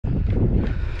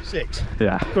6.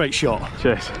 Yeah. Great shot.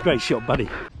 Cheers. Great shot, buddy.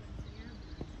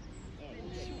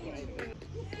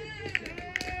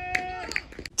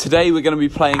 Today we're going to be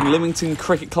playing Lynington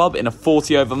Cricket Club in a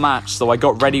 40 over match, so I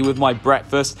got ready with my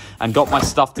breakfast and got my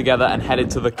stuff together and headed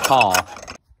to the car.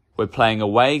 We're playing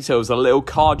away, so it was a little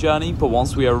car journey, but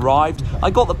once we arrived, I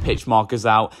got the pitch markers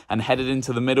out and headed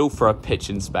into the middle for a pitch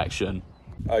inspection.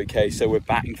 Okay, so we're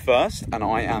batting first, and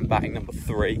I am batting number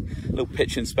 3. Little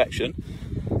pitch inspection.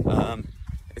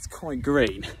 It's quite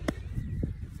green,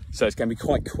 so it's going to be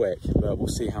quite quick, but we'll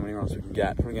see how many runs we can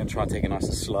get. We're going to try and take it nice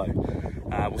and slow.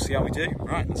 We'll see how we do.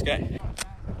 Right, let's go.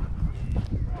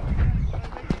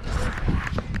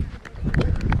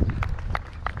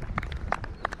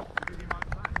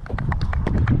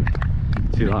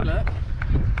 Do you like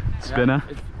spinner?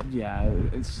 Yeah,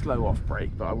 it's slow off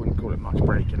break, but I wouldn't call it much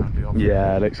braking. I'd be off.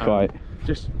 Yeah, it looks quite.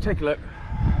 Just take a look.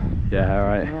 Yeah, all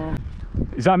right.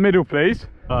 Is that middle, please?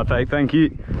 Perfect, thank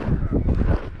you.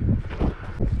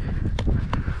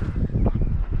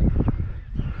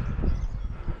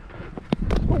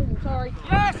 Sorry.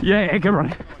 Yes! Yeah, good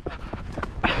run.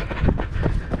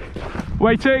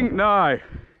 Waiting? No.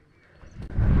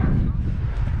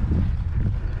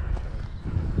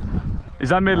 Is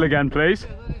that middle again, please?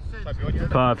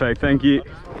 Perfect, thank you.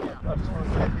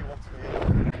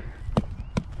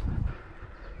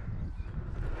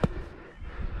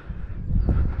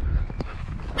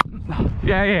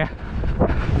 Yeah, yeah.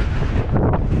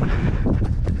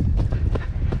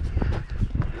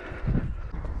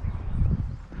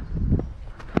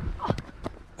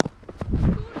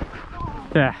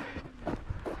 Yeah.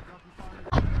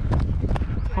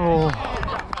 Oh.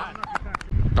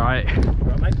 Right.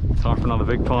 Time for another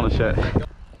big partnership.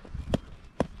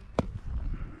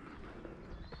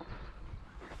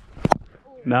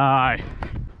 No.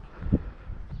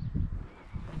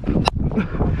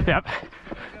 Yep.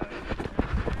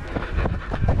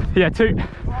 Yeah, 2.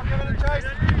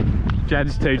 Yeah,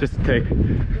 just 2, just 2.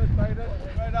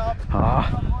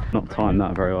 Ah, not timed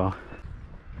that very well.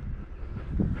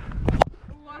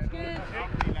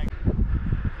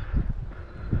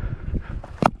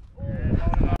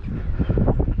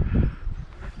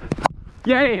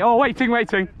 Yay! Oh,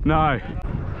 waiting. No.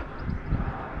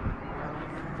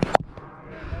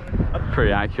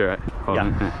 Pretty accurate.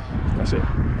 Yeah. That's it.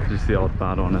 Just the odd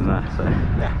bad one in there. So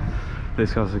Yeah.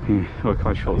 this guy's looking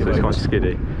quite short, so it's quite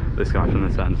skiddy. This guy from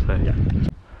this end. So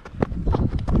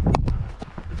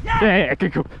yeah.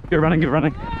 Good, cool. Good running.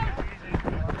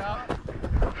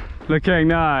 Looking,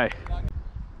 no.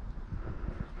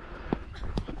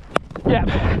 Yeah.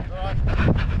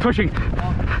 Pushing.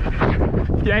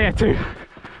 Yeah, 2.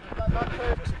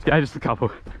 Yeah, just a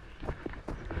couple.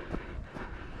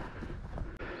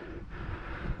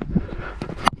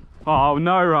 Oh,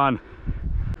 no run.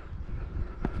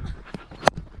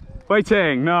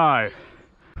 Waiting, no.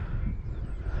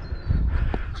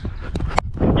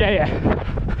 Yeah.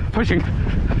 Pushing.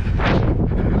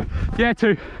 Yeah,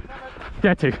 2.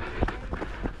 Yeah, 2.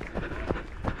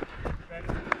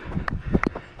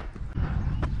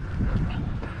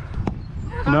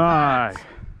 No.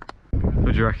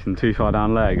 What do you reckon? Too far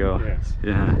down leg or? Yes.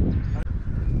 Yeah.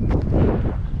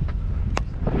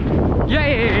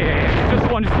 Yeah.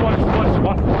 Just one.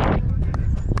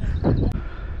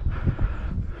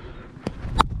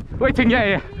 Waiting,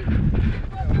 yeah.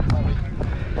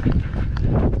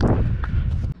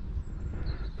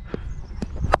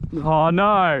 Oh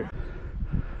no.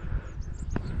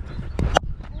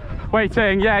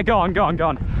 Waiting, yeah, go on.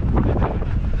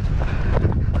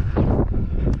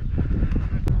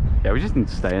 Yeah, we just need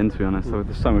to stay in, to be honest.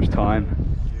 There's so much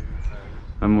time,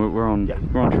 and we're on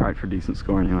track for a decent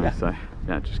score anyway. Yeah. So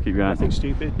yeah, just keep going. Nothing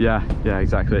stupid. Yeah,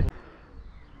 exactly.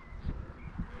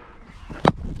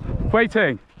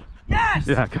 Waiting. Yes!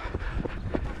 Yeah.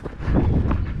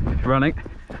 Running.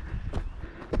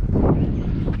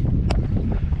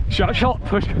 Shot,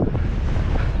 push.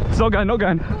 It's not going.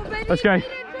 Let's go.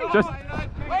 Just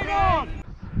Wait on!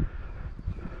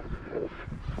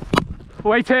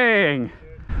 waiting.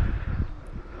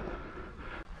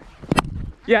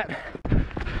 Yeah.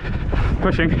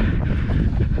 Pushing.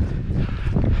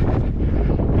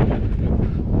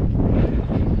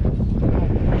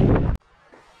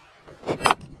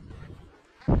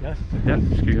 Yeah,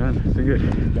 just keep going. Doing good.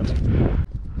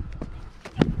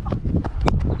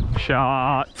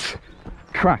 Shot.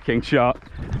 Cracking shot.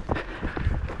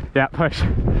 Yeah, push.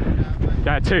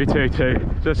 Yeah, 2.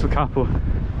 Just a couple.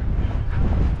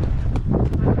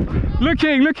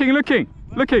 Looking.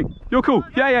 You're cool.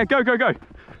 Yeah, go.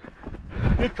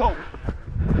 Good call.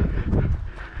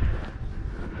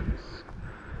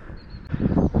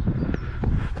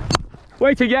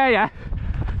 Waiting, yeah.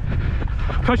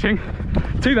 Pushing.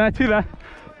 Two there, two there.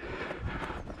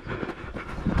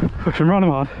 Push and run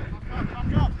them hard.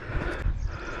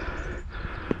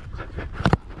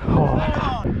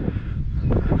 Oh.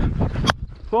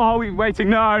 Oh, are we waiting?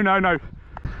 No, no, no.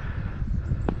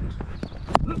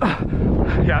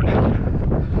 Yeah.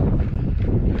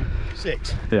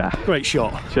 6. Yeah. Great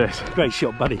shot. Cheers. Great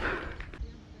shot, buddy.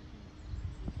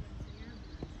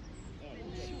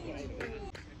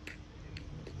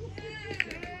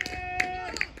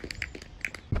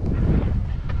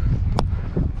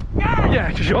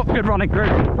 Yeah, good shot. Good running.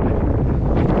 Great.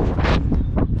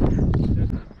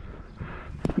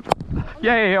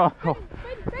 Yeah. Oh.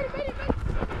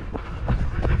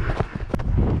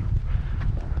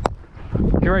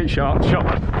 Great shot.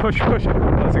 Push.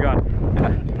 That's a gun.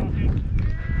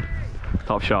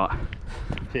 Top shot.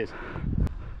 Cheers.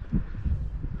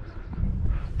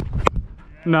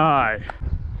 No.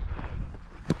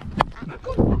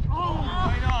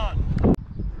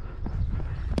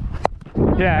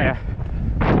 Yeah.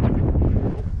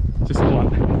 Just the one.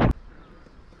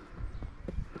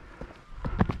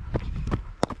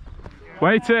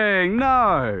 Waiting.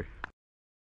 No.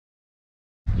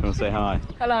 Do you want to say hi?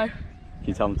 Hello. Can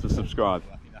you tell them to subscribe?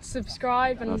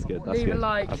 Subscribe and That's good. That's leave good. a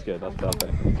like. That's good. That's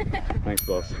perfect. Thanks,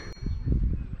 boss.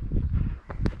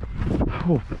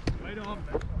 Oh.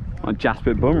 On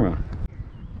Jasper Bumrah.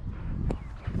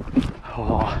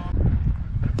 Oh.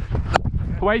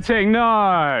 Waiting,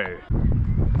 no.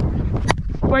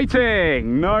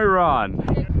 Waiting, no run.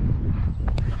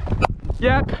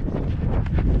 Yep.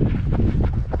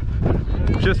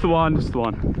 Just the one,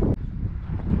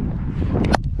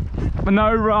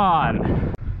 No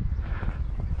run.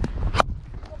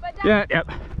 Yeah, yep.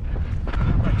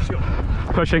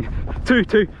 Pushing. Two.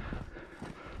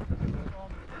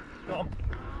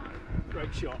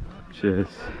 Great shot. Cheers.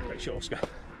 Great shot, Oscar.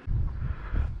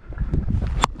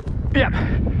 Yep.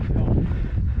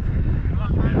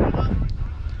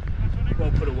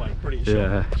 Well put away. Brilliant shot.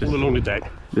 Yeah. All along the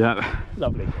deck. Yep.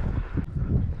 Lovely.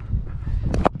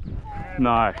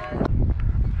 No.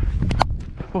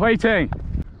 Waiting.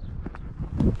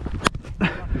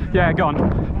 Yeah, gone.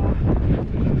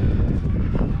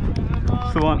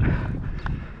 That's the one.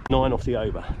 9 off the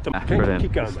over. Okay, Brilliant.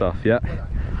 keep going. Good stuff. Yeah.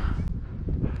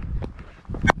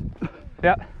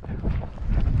 Yeah.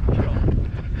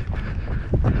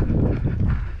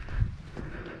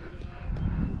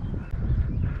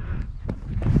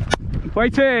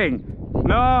 Waiting.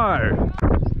 No.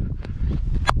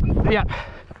 Yeah.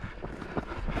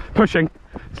 Pushing.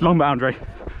 It's long boundary.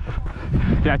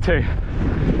 Yeah, 2.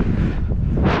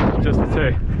 Just the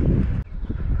 2.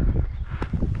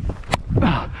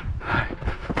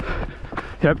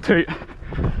 Yep, 2.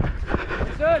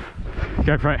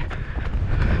 Go for it.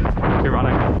 Keep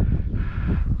running.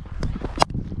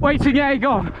 Waiting, yeah,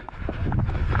 gone.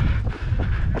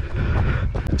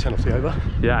 10 off the over.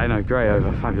 Yeah, I know, great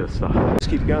over, fabulous stuff. Let's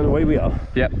keep going the way we are.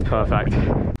 Yep, perfect.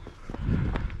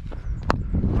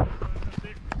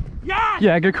 Yes!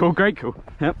 Yeah, good call, great call.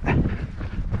 Yep.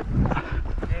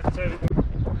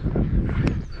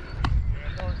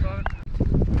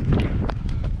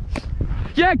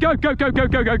 Yeah, go.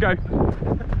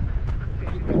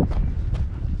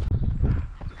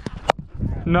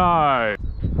 No.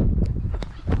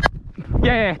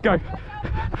 Yeah, go.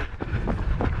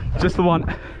 Just the one.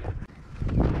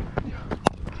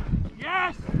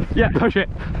 Yes! Yeah, push it.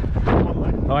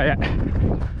 Oh, yeah.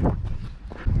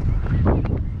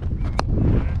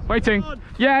 Waiting.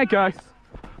 Yeah, go.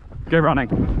 Go running.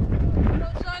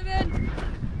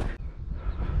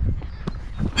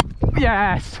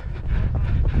 Yes.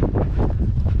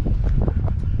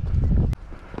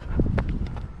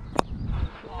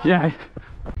 Yeah.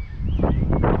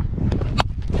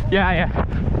 Yeah.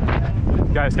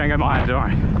 Go, it's going to go my hand, don't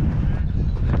worry.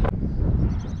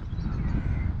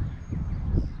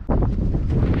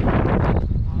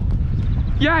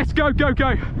 Yes, go.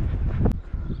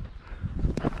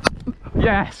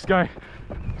 Yes, go.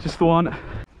 Just the one.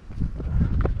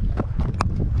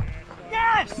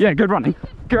 Yes! Yeah, good running.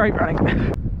 Great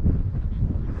running.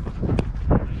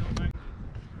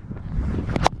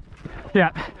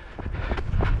 Yeah.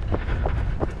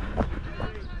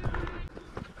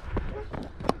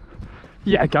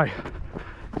 Yeah, go.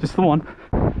 Just the one.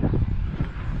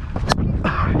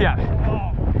 Yeah.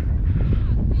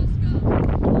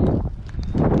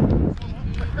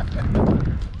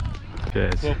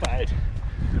 Cheers. Well batted.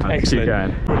 Let's keep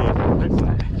going.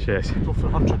 Brilliant. Cheers. Go for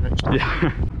 100 next time.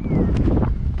 Yeah.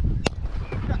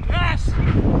 Yes!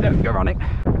 Yeah, go running.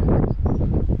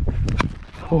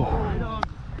 Oh.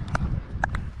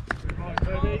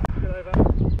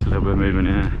 Just a little bit of movement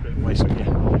here. Wasting,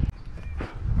 yeah.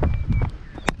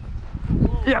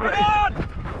 Yeah.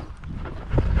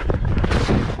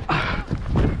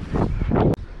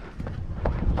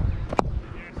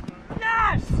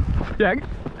 Yes! Yeah.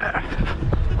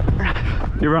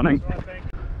 You're running.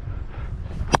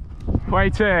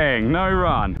 Waiting. No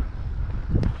run.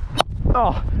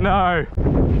 Oh, no.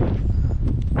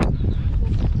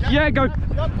 Yeah, go.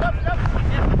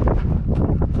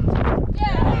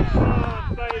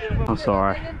 I'm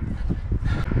sorry.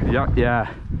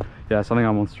 Yeah. So I think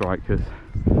I'm on strike because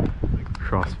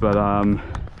cross, but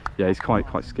yeah, he's quite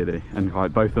skiddy, and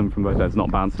both of them from both ends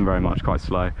not bouncing very much, quite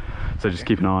slow. So just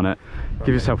keep an eye on it.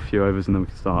 Give yourself a few overs, and then we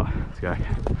can start to go.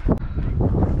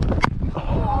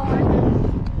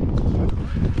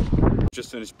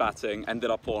 Just finished batting,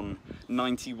 ended up on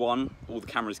 91. All the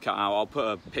cameras cut out. I'll put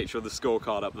a picture of the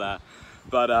scorecard up there.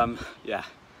 But yeah,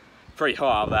 pretty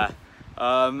hot out there.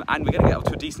 And we're going to get up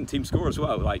to a decent team score as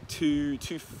well, like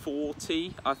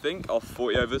 240, I think, off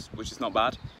 40 overs, which is not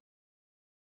bad.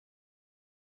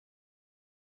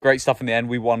 Great stuff in the end.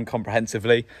 We won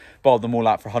comprehensively, bowled them all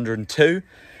out for 102.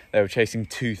 They were chasing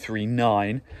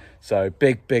 239, so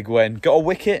big win. Got a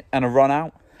wicket and a run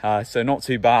out, so not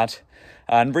too bad.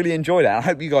 And really enjoyed it. I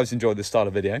hope you guys enjoyed this style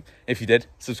of video. If you did,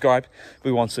 subscribe.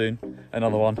 We won soon,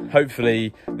 another one.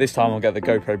 Hopefully this time I'll get the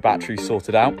GoPro battery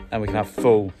sorted out and we can have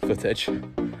full footage.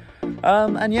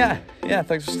 And yeah,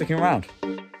 thanks for sticking around.